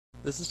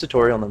This is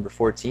tutorial number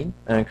 14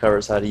 and it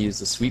covers how to use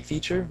the sweep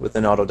feature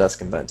within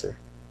Autodesk Inventor.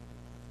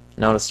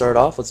 Now to start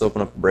off, let's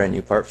open up a brand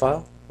new part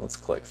file. Let's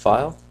click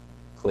File,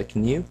 click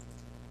New,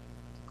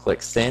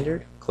 click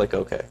Standard, click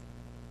OK.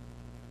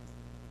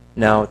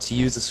 Now to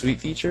use the sweep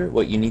feature,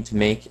 what you need to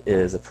make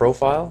is a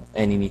profile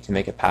and you need to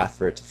make a path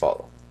for it to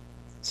follow.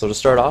 So to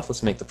start off,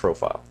 let's make the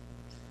profile.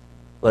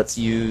 Let's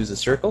use a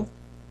circle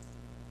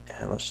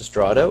and let's just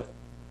draw it out.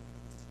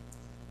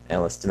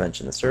 And let's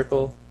dimension the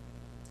circle.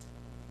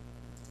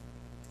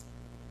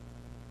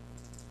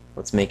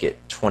 Let's make it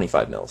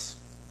 25 mils.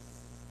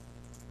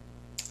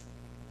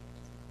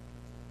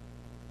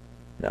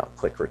 Now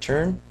click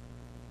return.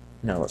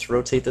 Now let's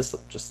rotate this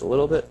just a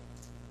little bit.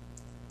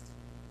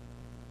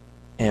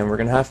 And we're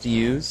going to have to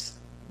use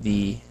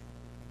the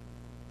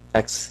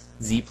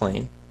XZ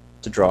plane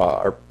to draw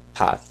our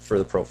path for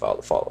the profile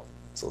to follow.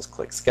 So let's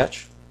click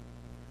sketch.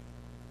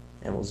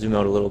 And we'll zoom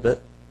out a little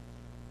bit.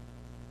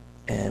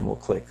 And we'll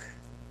click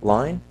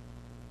line.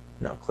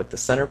 Now click the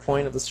center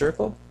point of the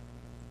circle.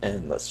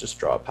 And let's just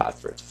draw a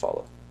path for it to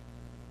follow.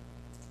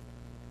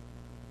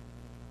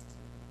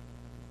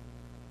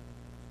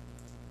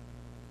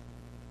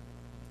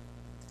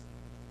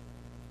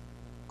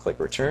 Click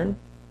return,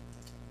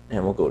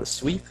 and we'll go to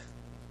sweep.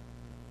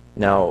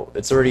 Now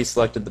it's already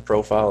selected the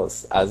profile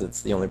as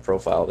it's the only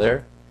profile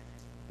there.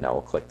 Now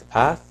we'll click the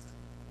path,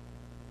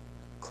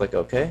 click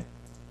OK,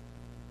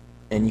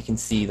 and you can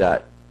see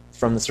that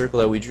from the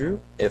circle that we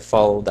drew, it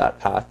followed that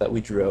path that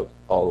we drew out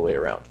all the way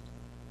around.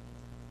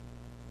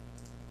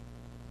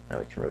 Now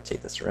we can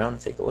rotate this around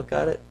and take a look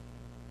at it.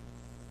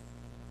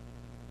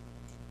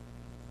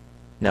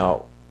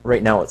 Now,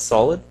 right now it's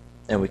solid,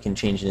 and we can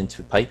change it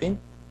into piping.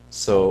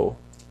 So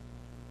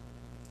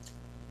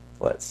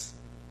let's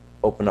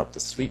open up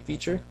the sweep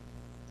feature.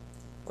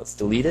 Let's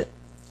delete it.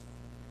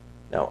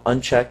 Now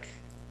uncheck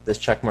this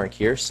check mark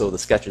here so the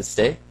sketches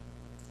stay.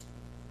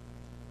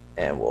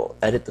 And we'll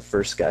edit the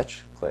first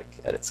sketch. Click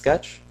Edit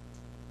Sketch.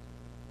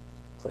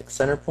 Click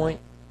Center Point.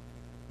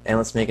 And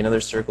let's make another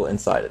circle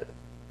inside of it.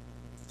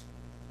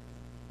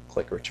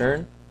 Click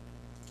Return.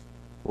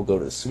 We'll go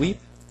to the sweep,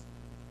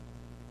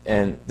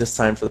 and this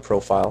time for the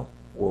profile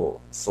we'll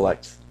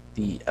select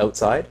the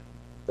outside,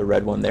 the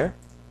red one there,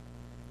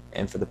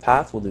 and for the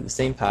path we'll do the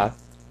same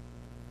path.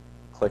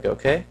 Click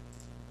OK,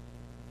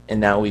 and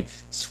now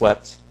we've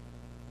swept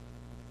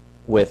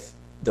with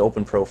the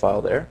open profile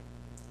there,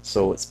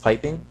 so it's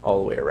piping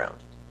all the way around.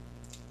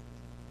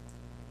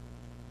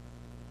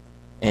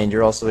 And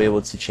you're also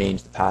able to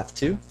change the path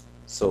too,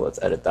 so let's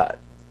edit that.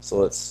 So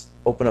let's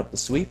open up the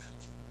sweep.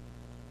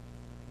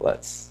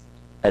 Let's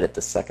edit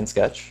the second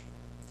sketch.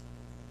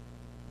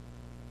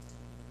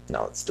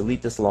 Now let's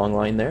delete this long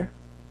line there.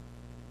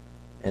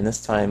 And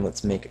this time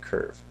let's make a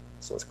curve.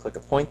 So let's click a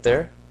point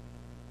there,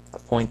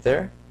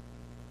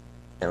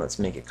 and let's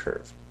make a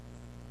curve.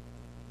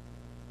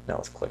 Now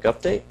let's click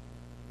Update.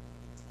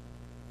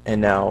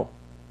 And now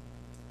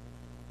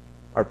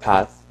our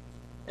path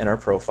and our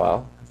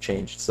profile have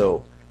changed.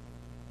 So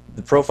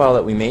the profile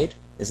that we made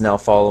is now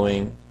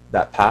following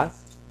that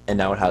path, and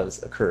now it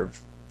has a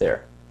curve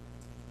there.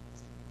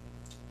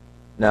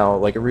 Now,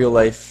 like a real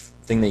life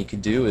thing that you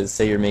could do is,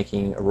 say you're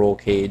making a roll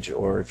cage,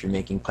 or if you're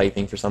making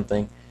piping for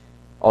something,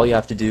 all you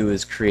have to do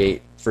is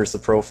create first a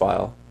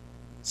profile,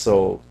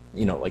 so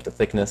like the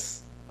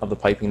thickness of the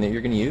piping that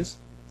you're going to use,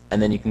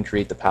 and then you can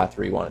create the path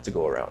where you want it to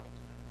go around.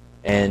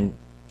 And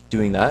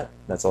doing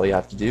that's all you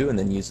have to do, and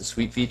then use the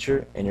sweep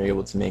feature and you're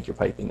able to make your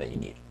piping that you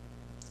need.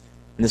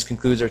 And this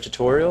concludes our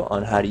tutorial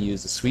on how to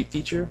use the sweep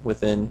feature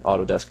within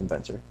Autodesk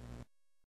Inventor.